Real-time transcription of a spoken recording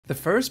The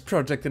first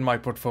project in my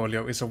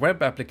portfolio is a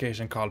web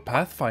application called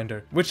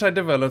Pathfinder, which I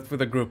developed with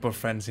a group of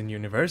friends in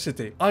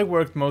university. I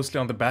worked mostly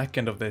on the back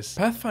end of this.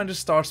 Pathfinder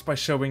starts by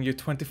showing you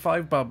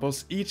 25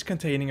 bubbles, each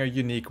containing a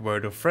unique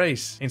word or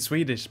phrase, in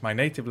Swedish, my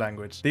native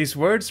language. These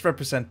words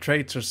represent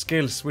traits or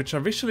skills which are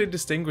visually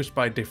distinguished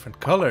by different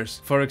colors.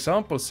 For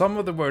example, some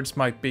of the words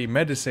might be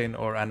medicine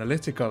or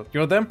analytical.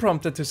 You're then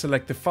prompted to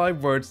select the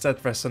 5 words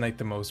that resonate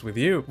the most with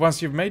you.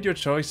 Once you've made your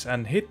choice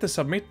and hit the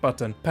submit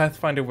button,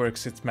 Pathfinder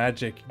works its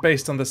magic.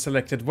 Based on the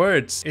selected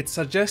words, it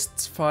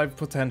suggests 5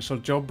 potential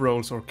job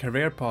roles or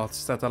career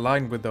paths that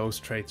align with those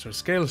traits or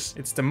skills.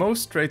 It's the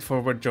most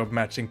straightforward job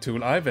matching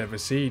tool I've ever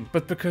seen.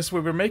 But because we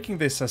were making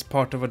this as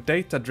part of a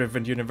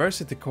data-driven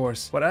university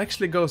course, what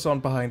actually goes on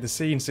behind the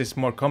scenes is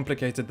more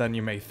complicated than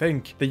you may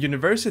think. The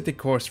university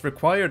course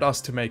required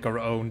us to make our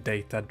own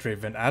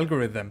data-driven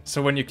algorithm.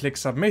 So when you click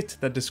submit,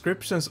 the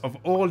descriptions of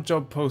all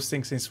job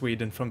postings in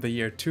Sweden from the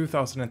year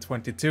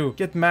 2022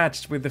 get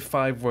matched with the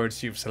 5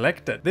 words you've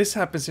selected. This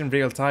happens in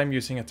real time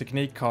using a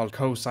technique called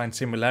Cosine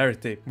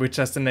Similarity, which,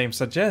 as the name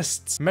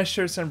suggests,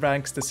 measures and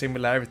ranks the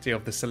similarity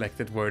of the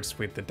selected words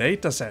with the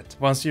dataset.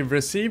 Once you've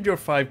received your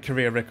 5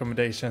 career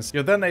recommendations,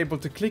 you're then able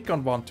to click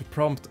on one to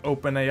prompt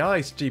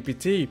OpenAI's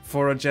GPT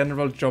for a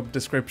general job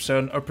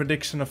description, a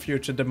prediction of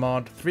future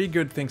demand, 3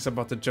 good things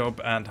about the job,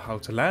 and how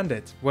to land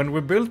it. When we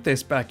built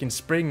this back in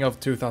spring of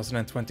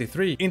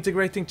 2023,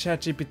 integrating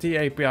ChatGPT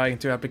API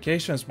into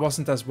applications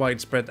wasn't as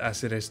widespread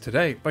as it is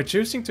today. By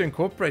choosing to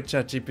incorporate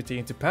ChatGPT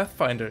into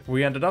Pathfinder,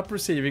 we ended up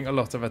receiving a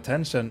lot of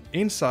attention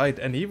inside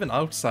and even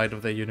outside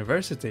of the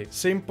university.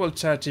 Simple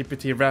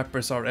ChatGPT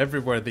wrappers are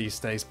everywhere these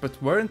days,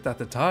 but weren't at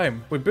the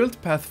time. We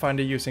built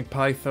Pathfinder using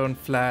Python,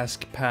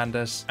 Flask,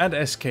 Pandas, and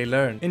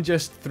sklearn in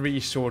just 3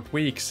 short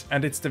weeks,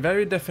 and it's the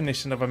very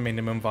definition of a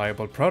minimum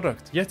viable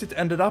product. Yet it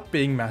ended up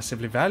being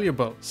massively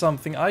valuable,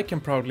 something I can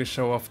proudly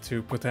show off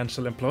to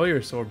potential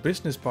employers or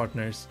business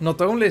partners.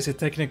 Not only is it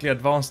technically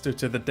advanced due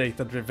to the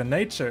data-driven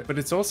nature, but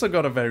it's also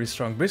got a very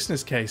strong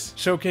business case,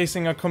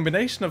 showcasing a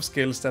combination of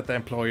skills that the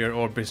employer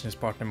or business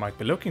partner might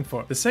be looking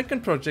for. The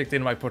second project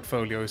in my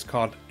portfolio is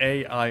called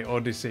AI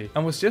Odyssey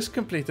and was just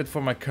completed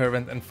for my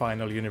current and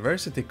final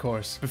university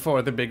course,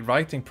 before the big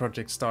writing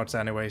project starts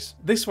anyways.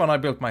 This one I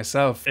built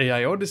myself.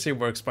 AI Odyssey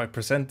works by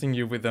presenting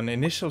you with an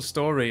initial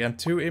story and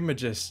 2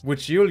 images,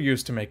 which you'll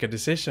use to make a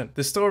decision.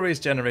 The story is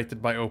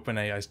generated by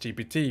OpenAI's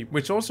GPT,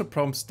 which also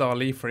prompts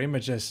DALL-E for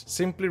images.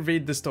 Simply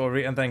read the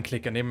story and then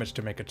click an image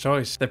to make a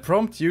choice. The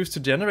prompt used to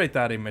generate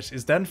that image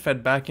is then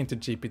fed back into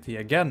GPT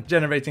again,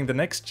 generating the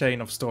next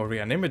chain of story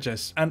and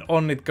images, and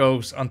on it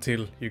goes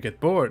until you get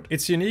bored.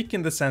 It's unique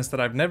in the sense that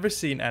I've never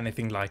seen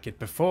anything like it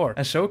before,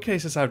 and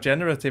showcases how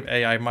generative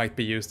AI might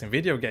be used in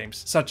video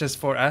games, such as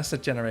for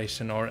asset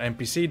generation or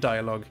NPC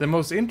dialogue. The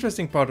most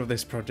interesting part of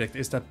this project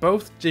is that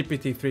both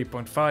GPT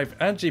 3.5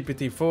 and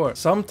GPT-4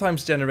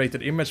 sometimes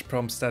generated image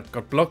prompts that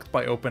got blocked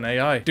by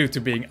OpenAI due to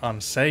being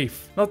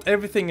unsafe. Not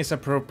everything is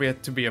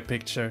appropriate to be a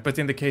picture, but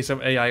in the case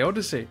of AI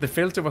Odyssey, the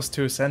filter was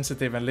too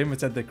sensitive and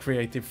limited the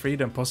creative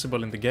freedom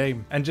possible in the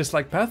game. And just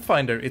like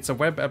Pathfinder, it's a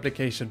web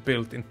application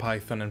built in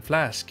Python and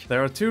Flask.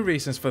 There are 2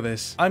 reasons for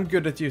this. I'm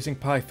good at using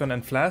Python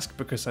and Flask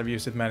because I've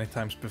used it many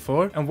times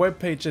before, and web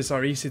pages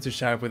are easy to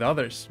share with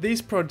others.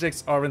 These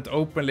projects aren't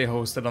openly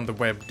hosted on the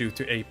web due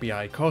to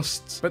API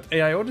costs, but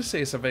AI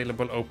Odyssey is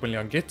available openly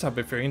on GitHub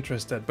if you're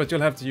interested, but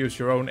you'll have to use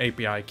your own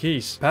API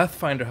keys.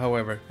 Pathfinder,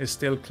 however, is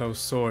still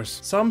closed source.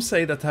 Some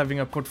say that having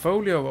a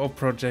portfolio of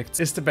projects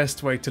is the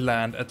best way to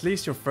land at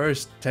least your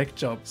first tech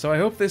job, so I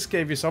hope this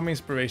gave you some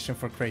inspiration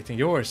for creating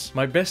yours.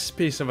 My best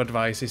piece of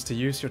advice is to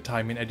use your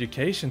time in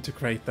education to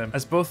create them,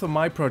 as both of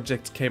my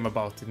projects came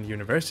about in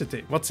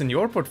university. What's in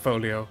your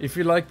portfolio? If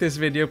you like this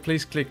video,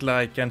 please click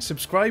like and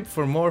subscribe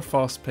for more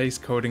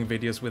fast-paced coding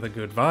videos with a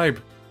good vibe.